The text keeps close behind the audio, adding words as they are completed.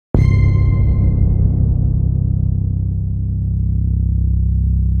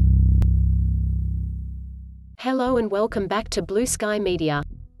Hello and welcome back to Blue Sky Media.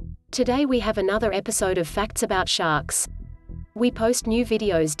 Today we have another episode of Facts About Sharks. We post new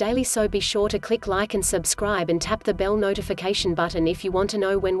videos daily, so be sure to click like and subscribe and tap the bell notification button if you want to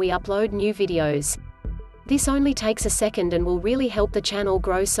know when we upload new videos. This only takes a second and will really help the channel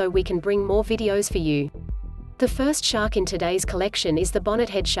grow so we can bring more videos for you. The first shark in today's collection is the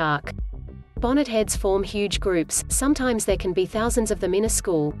Bonnethead shark. Bonnetheads form huge groups, sometimes there can be thousands of them in a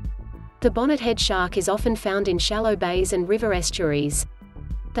school. The bonnethead shark is often found in shallow bays and river estuaries.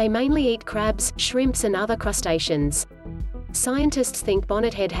 They mainly eat crabs, shrimps and other crustaceans. Scientists think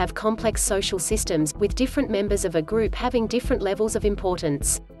bonnethead have complex social systems, with different members of a group having different levels of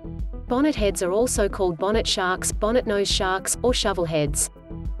importance. Bonnetheads are also called bonnet sharks, bonnet-nose sharks, or shovelheads.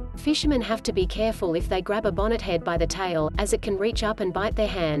 Fishermen have to be careful if they grab a bonnethead by the tail, as it can reach up and bite their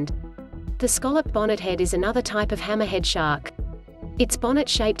hand. The scalloped bonnethead is another type of hammerhead shark. Its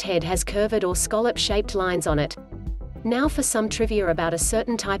bonnet-shaped head has curved or scallop-shaped lines on it. Now for some trivia about a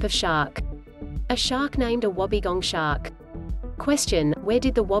certain type of shark. A shark named a WobbeGong shark. Question: where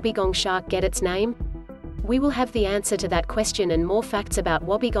did the WobbeGong shark get its name? We will have the answer to that question and more facts about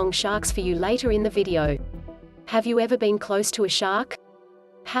WobbeGong sharks for you later in the video. Have you ever been close to a shark?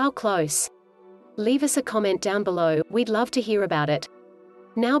 How close? Leave us a comment down below, we'd love to hear about it.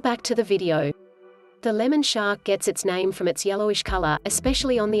 Now back to the video. The lemon shark gets its name from its yellowish color,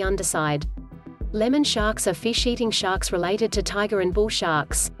 especially on the underside. Lemon sharks are fish-eating sharks related to tiger and bull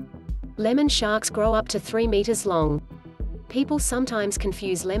sharks. Lemon sharks grow up to 3 meters long. People sometimes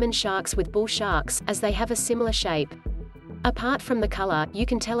confuse lemon sharks with bull sharks, as they have a similar shape. Apart from the color, you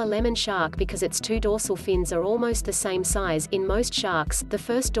can tell a lemon shark because its two dorsal fins are almost the same size. In most sharks, the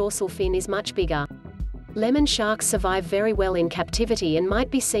first dorsal fin is much bigger. Lemon sharks survive very well in captivity and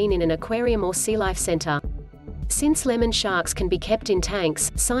might be seen in an aquarium or sea life center. Since lemon sharks can be kept in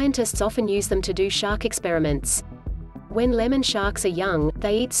tanks, scientists often use them to do shark experiments. When lemon sharks are young,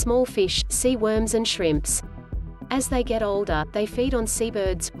 they eat small fish, sea worms and shrimps. As they get older, they feed on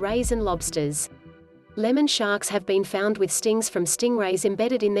seabirds, rays and lobsters. Lemon sharks have been found with stings from stingrays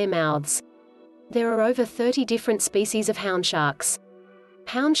embedded in their mouths. There are over 30 different species of houndsharks.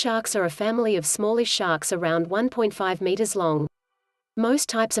 Houndsharks are a family of smallish sharks around 1.5 meters long. Most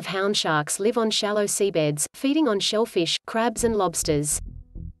types of houndsharks live on shallow seabeds, feeding on shellfish, crabs and lobsters.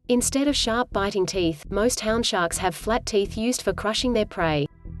 Instead of sharp biting teeth, most houndsharks have flat teeth used for crushing their prey.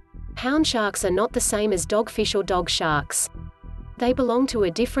 Houndsharks are not the same as dogfish or dog sharks. They belong to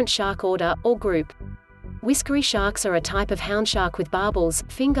a different shark order, or group. Whiskery sharks are a type of houndshark with barbels,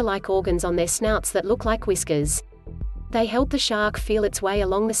 finger-like organs on their snouts that look like whiskers. They help the shark feel its way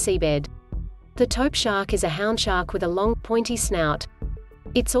along the seabed. The taupe shark is a houndshark with a long, pointy snout.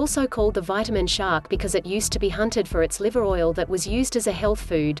 It's also called the vitamin shark because it used to be hunted for its liver oil that was used as a health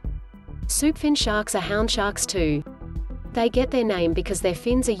food. Soupfin sharks are houndsharks too. They get their name because their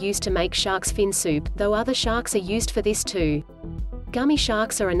fins are used to make shark's fin soup, though other sharks are used for this too. Gummy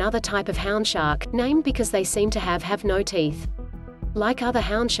sharks are another type of houndshark, named because they seem to have no teeth. Like other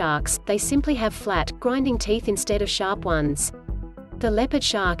houndsharks, they simply have flat, grinding teeth instead of sharp ones. The leopard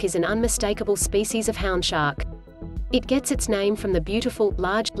shark is an unmistakable species of houndshark. It gets its name from the beautiful,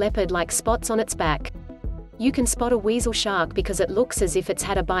 large, leopard-like spots on its back. You can spot a weasel shark because it looks as if it's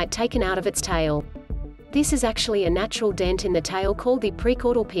had a bite taken out of its tail. This is actually a natural dent in the tail called the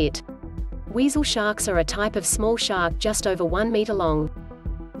precaudal pit. Weasel sharks are a type of small shark just over 1 meter long.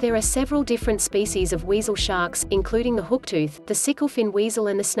 There are several different species of weasel sharks, including the hooktooth, the sicklefin weasel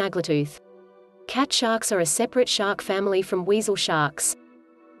and the snaggletooth. Cat sharks are a separate shark family from weasel sharks.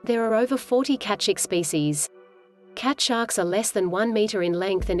 There are over 40 catchick species. Cat sharks are less than 1 meter in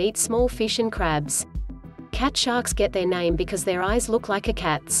length and eat small fish and crabs. Cat sharks get their name because their eyes look like a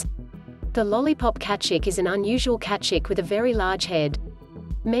cat's. The lollipop catchick is an unusual catchick with a very large head.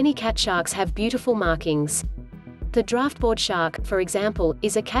 Many cat sharks have beautiful markings. The draftboard shark, for example,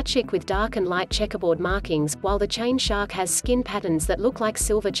 is a catchick with dark and light checkerboard markings, while the chain shark has skin patterns that look like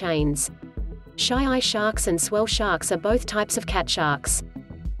silver chains. Shy-eye sharks and swell sharks are both types of cat sharks.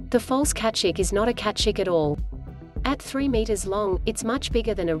 The false catchick is not a catchick at all. At 3 meters long, it's much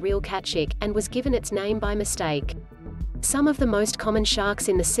bigger than a real catchick, and was given its name by mistake. Some of the most common sharks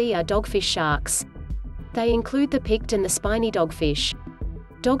in the sea are dogfish sharks. They include the picked and the spiny dogfish.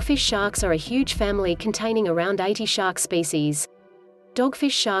 Dogfish sharks are a huge family containing around 80 shark species. Dogfish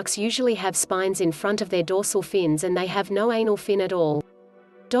sharks usually have spines in front of their dorsal fins and they have no anal fin at all.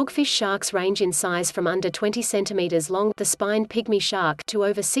 Dogfish sharks range in size from under 20 centimeters long, the spined pygmy shark, to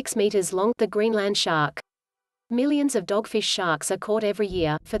over 6 meters long, the Greenland shark. Millions of dogfish sharks are caught every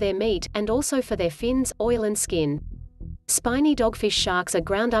year, for their meat, and also for their fins, oil and skin. Spiny dogfish sharks are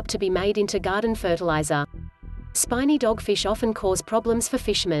ground up to be made into garden fertilizer. Spiny dogfish often cause problems for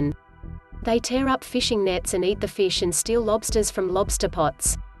fishermen. They tear up fishing nets and eat the fish and steal lobsters from lobster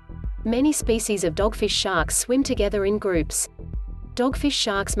pots. Many species of dogfish sharks swim together in groups. Dogfish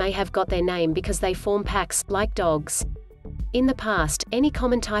sharks may have got their name because they form packs, like dogs. In the past, any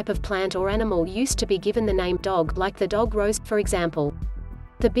common type of plant or animal used to be given the name dog, like the dog rose, for example.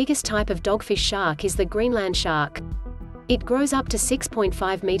 The biggest type of dogfish shark is the Greenland shark. It grows up to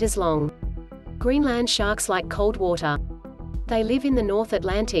 6.5 meters long. Greenland sharks like cold water. They live in the North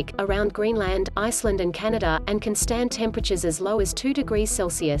Atlantic, around Greenland, Iceland and Canada, and can stand temperatures as low as 2 degrees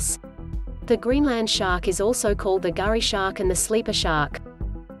Celsius. The Greenland shark is also called the Gurry shark and the sleeper shark.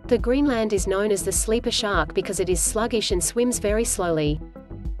 The Greenland is known as the sleeper shark because it is sluggish and swims very slowly.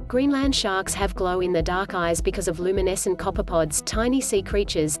 Greenland sharks have glow-in-the-dark eyes because of luminescent copepods, tiny sea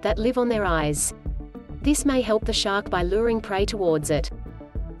creatures that live on their eyes. This may help the shark by luring prey towards it.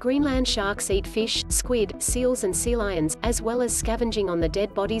 Greenland sharks eat fish, squid, seals and sea lions, as well as scavenging on the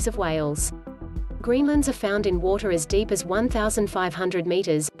dead bodies of whales. Greenlands are found in water as deep as 1,500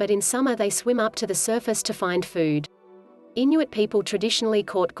 meters, but in summer they swim up to the surface to find food. Inuit people traditionally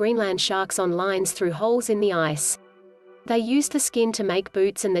caught Greenland sharks on lines through holes in the ice. They used the skin to make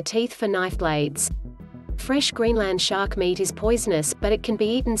boots and the teeth for knife blades. Fresh Greenland shark meat is poisonous, but it can be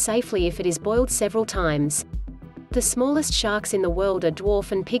eaten safely if it is boiled several times. The smallest sharks in the world are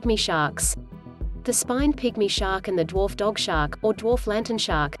dwarf and pygmy sharks. The spined pygmy shark and the dwarf dog shark, or dwarf lantern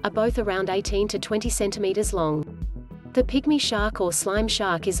shark, are both around 18 to 20 centimeters long. The pygmy shark or slime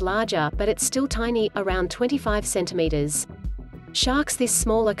shark is larger, but it's still tiny, around 25 centimeters. Sharks this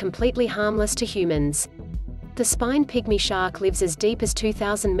small are completely harmless to humans. The spined pygmy shark lives as deep as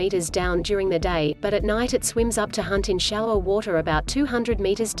 2,000 meters down during the day, but at night it swims up to hunt in shallower water about 200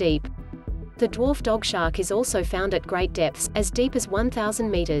 meters deep. The dwarf dog shark is also found at great depths, as deep as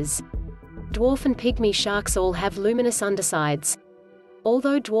 1,000 meters. Dwarf and pygmy sharks all have luminous undersides.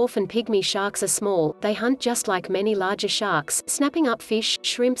 Although dwarf and pygmy sharks are small, they hunt just like many larger sharks, snapping up fish,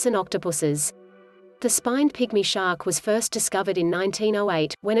 shrimps and octopuses. The spined pygmy shark was first discovered in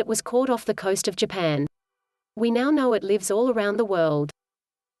 1908, when it was caught off the coast of Japan. We now know it lives all around the world.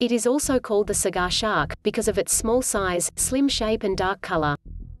 It is also called the cigar shark, because of its small size, slim shape and dark color.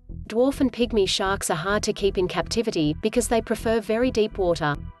 Dwarf and pygmy sharks are hard to keep in captivity, because they prefer very deep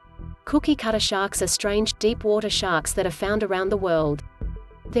water. Cookie cutter sharks are strange, deep water sharks that are found around the world.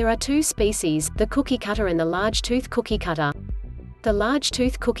 There are two species, the cookie cutter and the large-toothed cookie cutter. The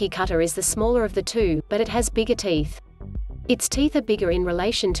large-toothed cookie cutter is the smaller of the two, but it has bigger teeth. Its teeth are bigger in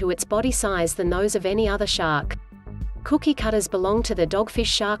relation to its body size than those of any other shark. Cookie cutters belong to the dogfish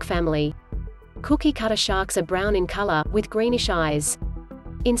shark family. Cookie cutter sharks are brown in color, with greenish eyes.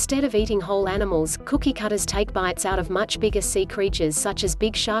 Instead of eating whole animals, cookie cutters take bites out of much bigger sea creatures such as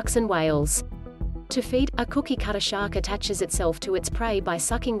big sharks and whales. To feed, a cookie cutter shark attaches itself to its prey by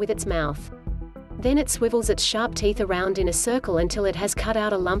sucking with its mouth. Then it swivels its sharp teeth around in a circle until it has cut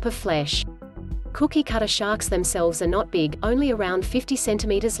out a lump of flesh. Cookie cutter sharks themselves are not big, only around 50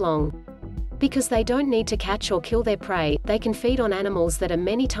 centimeters long. Because they don't need to catch or kill their prey, they can feed on animals that are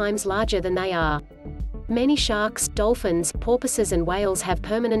many times larger than they are. Many sharks, dolphins, porpoises and whales have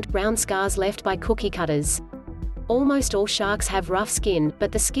permanent, brown scars left by cookie cutters. Almost all sharks have rough skin,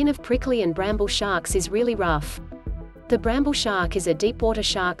 but the skin of prickly and bramble sharks is really rough. The bramble shark is a deepwater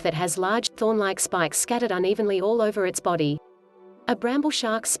shark that has large, thorn-like spikes scattered unevenly all over its body. A bramble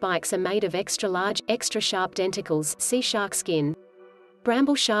shark's spikes are made of extra-large, extra-sharp denticles, sea shark skin.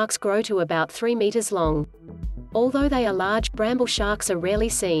 Bramble sharks grow to about 3 meters long. Although they are large, bramble sharks are rarely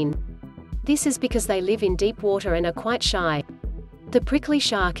seen. This is because they live in deep water and are quite shy. The prickly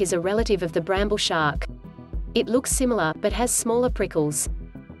shark is a relative of the bramble shark. It looks similar, but has smaller prickles.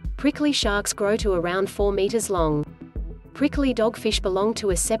 Prickly sharks grow to around 4 meters long. Prickly dogfish belong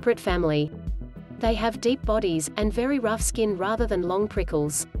to a separate family. They have deep bodies, and very rough skin rather than long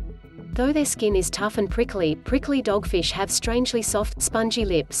prickles. Though their skin is tough and prickly, prickly dogfish have strangely soft, spongy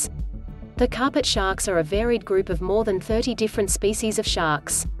lips. The carpet sharks are a varied group of more than 30 different species of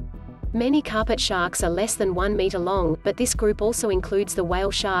sharks. Many carpet sharks are less than 1 meter long, but this group also includes the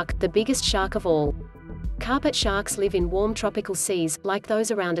whale shark, the biggest shark of all. Carpet sharks live in warm tropical seas, like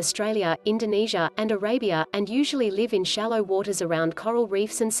those around Australia, Indonesia, and Arabia, and usually live in shallow waters around coral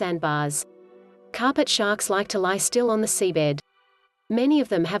reefs and sandbars. Carpet sharks like to lie still on the seabed. Many of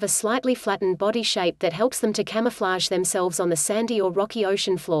them have a slightly flattened body shape that helps them to camouflage themselves on the sandy or rocky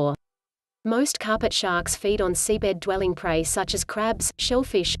ocean floor. Most carpet sharks feed on seabed-dwelling prey such as crabs,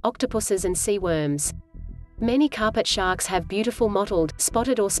 shellfish, octopuses and sea worms. Many carpet sharks have beautiful mottled,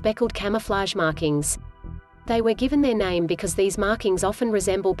 spotted or speckled camouflage markings. They were given their name because these markings often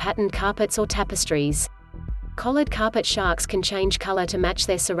resemble patterned carpets or tapestries. Collared carpet sharks can change color to match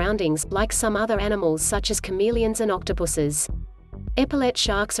their surroundings, like some other animals such as chameleons and octopuses. Epaulette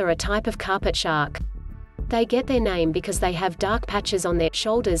sharks are a type of carpet shark. They get their name because they have dark patches on their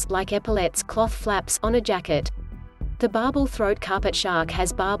shoulders, like epaulettes, cloth flaps, on a jacket. The barbel throat carpet shark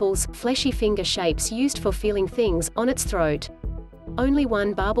has barbels, fleshy finger shapes used for feeling things, on its throat. Only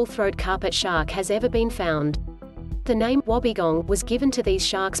one barbel throat carpet shark has ever been found. The name Wobbegong was given to these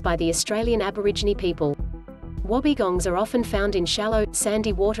sharks by the Australian Aborigine people. Wobbegongs are often found in shallow,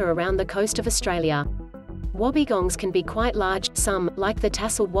 sandy water around the coast of Australia. Wobbegongs can be quite large, some, like the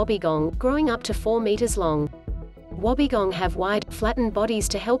tasselled wobbegong, growing up to 4 meters long. Wobbegong have wide, flattened bodies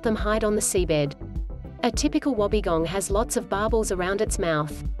to help them hide on the seabed. A typical wobbegong has lots of barbels around its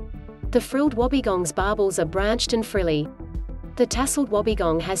mouth. The frilled wobbegong's barbels are branched and frilly. The tasselled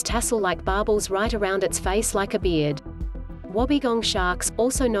wobbegong has tassel-like barbels right around its face like a beard. WobbeGong sharks,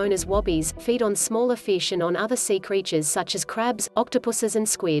 also known as wobbies, feed on smaller fish and on other sea creatures such as crabs, octopuses and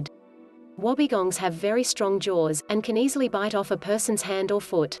squid. Wobbegongs have very strong jaws, and can easily bite off a person's hand or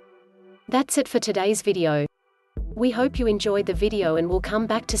foot. That's it for today's video. We hope you enjoyed the video and will come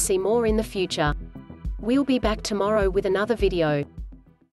back to see more in the future. We'll be back tomorrow with another video.